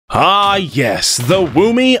Ah yes, the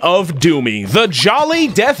Woomy of Doomy, the jolly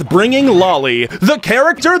death-bringing loli, the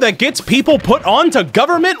character that gets people put onto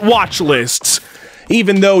government watch lists.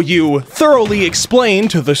 Even though you thoroughly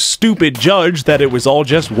explained to the stupid judge that it was all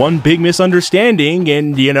just one big misunderstanding,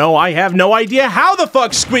 and you know, I have no idea how the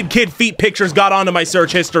fuck Squid Kid feet pictures got onto my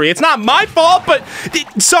search history. It's not my fault, but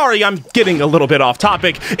sorry, I'm getting a little bit off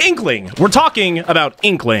topic. Inkling. We're talking about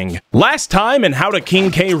Inkling. Last time in How to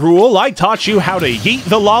King K Rule, I taught you how to yeet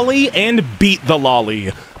the lolly and beat the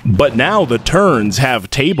lolly. But now the turns have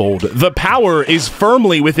tabled. The power is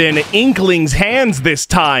firmly within Inkling's hands this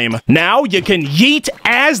time. Now you can yeet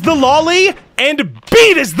as the lolly and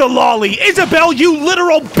beat as the lolly. Isabel, you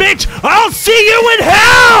literal bitch! I'll see you in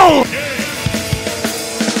hell!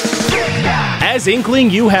 As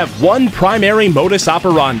Inkling, you have one primary modus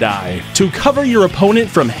operandi: to cover your opponent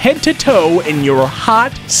from head to toe in your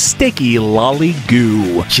hot, sticky lolly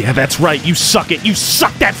goo. Yeah, that's right, you suck it. You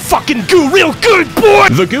suck that fucking goo real good, boy!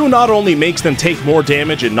 The goo not only makes them take more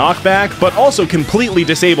damage and knockback, but also completely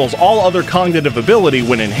disables all other cognitive ability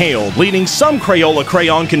when inhaled, leading some Crayola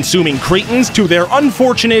crayon-consuming cretins to their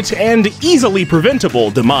unfortunate and easily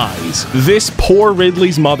preventable demise. This poor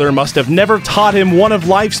Ridley's mother must have never taught him one of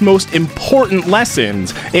life's most important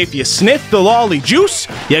lessons. If you sniff the lolly juice,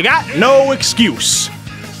 you got no excuse.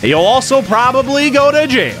 You'll also probably go to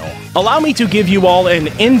jail. Allow me to give you all an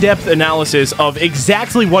in-depth analysis of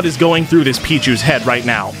exactly what is going through this Pichu's head right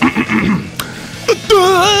now.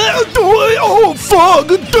 Oh, fuck!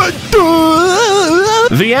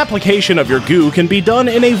 The application of your goo can be done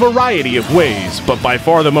in a variety of ways, but by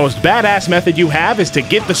far the most badass method you have is to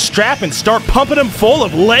get the strap and start pumping them full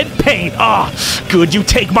of lead paint. Ah, good, you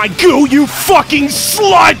take my goo, you fucking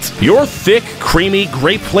slut! Your thick, creamy,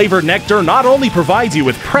 grape-flavored nectar not only provides you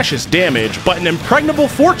with precious damage, but an impregnable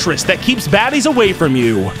fortress that keeps baddies away from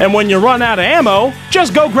you. And when you run out of ammo,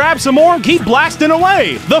 just go grab some more and keep blasting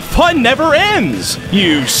away. The fun never ends.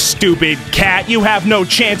 You stupid cat, you have no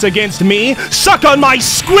chance against me. Suck on my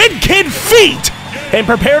Squid Kid feet! And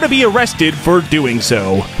prepare to be arrested for doing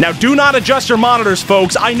so. Now do not adjust your monitors,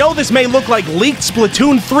 folks. I know this may look like leaked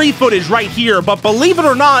Splatoon 3 footage right here, but believe it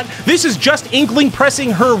or not, this is just Inkling pressing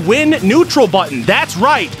her win neutral button. That's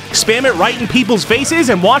right. Spam it right in people's faces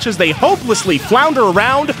and watch as they hopelessly flounder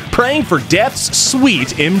around, praying for death's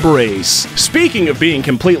sweet embrace. Speaking of being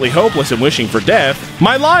completely hopeless and wishing for death,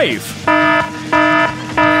 my life.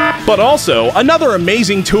 But also, another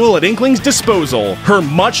amazing tool at Inkling's disposal, her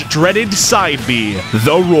much-dreaded side B,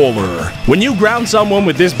 the roller. When you ground someone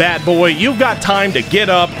with this bad boy, you've got time to get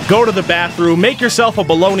up, go to the bathroom, make yourself a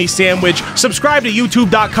bologna sandwich, subscribe to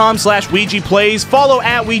youtube.com/WeegeePlays, follow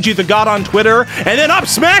 @WeegeeTheGod on Twitter, and then up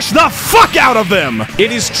smash the fuck out of them!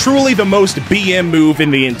 It is truly the most BM move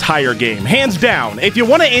in the entire game, hands down. If you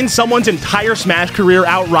want to end someone's entire Smash career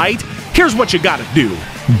outright, here's what you gotta do.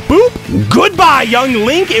 Boop! Goodbye, young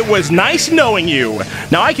Link! It was nice knowing you!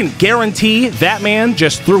 Now I can guarantee that man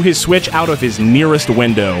just threw his Switch out of his nearest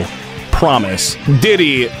window. Promise.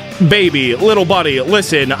 Diddy, baby, little buddy,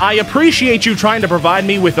 listen, I appreciate you trying to provide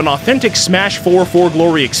me with an authentic Smash 4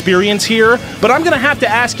 Glory experience here, but I'm gonna have to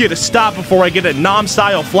ask you to stop before I get a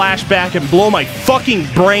Nom-style flashback and blow my fucking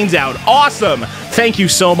brains out. Awesome! Thank you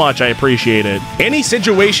so much, I appreciate it. Any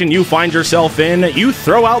situation you find yourself in, you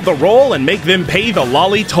throw out the roll and make them pay the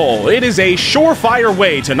lolly toll. It is a surefire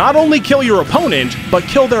way to not only kill your opponent, but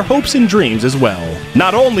kill their hopes and dreams as well.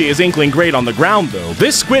 Not only is Inkling great on the ground though,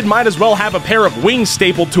 this squid might as well have a pair of wings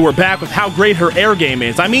stapled to her back with how great her air game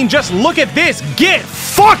is. I mean, just look at this. Get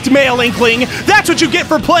fucked, male Inkling! That's what you get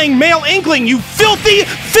for playing male Inkling, you filthy,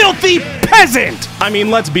 filthy peasant! I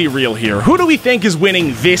mean, let's be real here. Who do we think is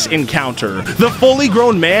winning this encounter? The fully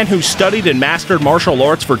grown man who studied and mastered martial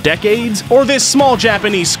arts for decades? Or this small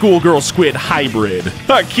Japanese schoolgirl squid hybrid?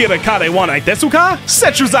 Akira kare wanai desu ka?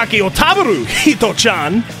 Sechuzaki o taberu,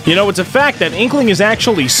 Hito-chan! You know, it's a fact that Inkling is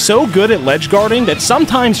actually so good at ledge guarding that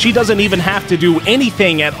sometimes she doesn't even have to do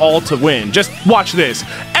anything at all to win. Just watch this.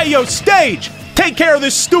 Hey yo, Stage! Take care of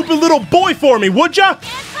this stupid little boy for me, would ya?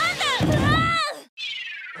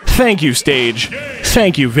 Thank you, Stage.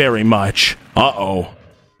 Thank you very much. Uh-oh.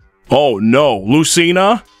 Oh no,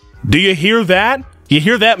 Lucina? Do you hear that? You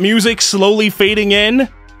hear that music slowly fading in?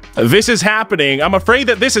 This is happening. I'm afraid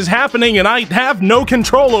that this is happening and I have no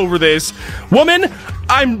control over this. Woman,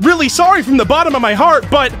 I'm really sorry from the bottom of my heart,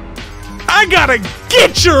 but I gotta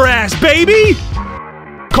get your ass, baby!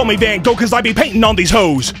 Call me Van Gogh cause I be painting on these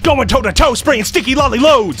hoes. Going toe to toe, spraying sticky lolly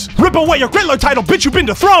loads. Rip away your Gridler title, bitch, you've been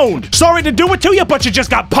dethroned. Sorry to do it to you, but you just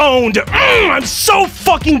got pwned. I'm so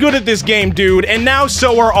fucking good at this game, dude, and now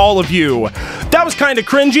so are all of you. That was kind of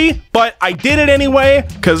cringy, but I did it anyway,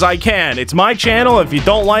 cause I can. It's my channel. If you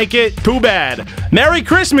don't like it, too bad. Merry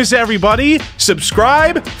Christmas, everybody.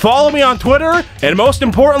 Subscribe, follow me on Twitter, and most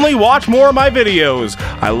importantly, watch more of my videos.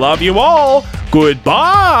 I love you all.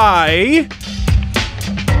 Goodbye.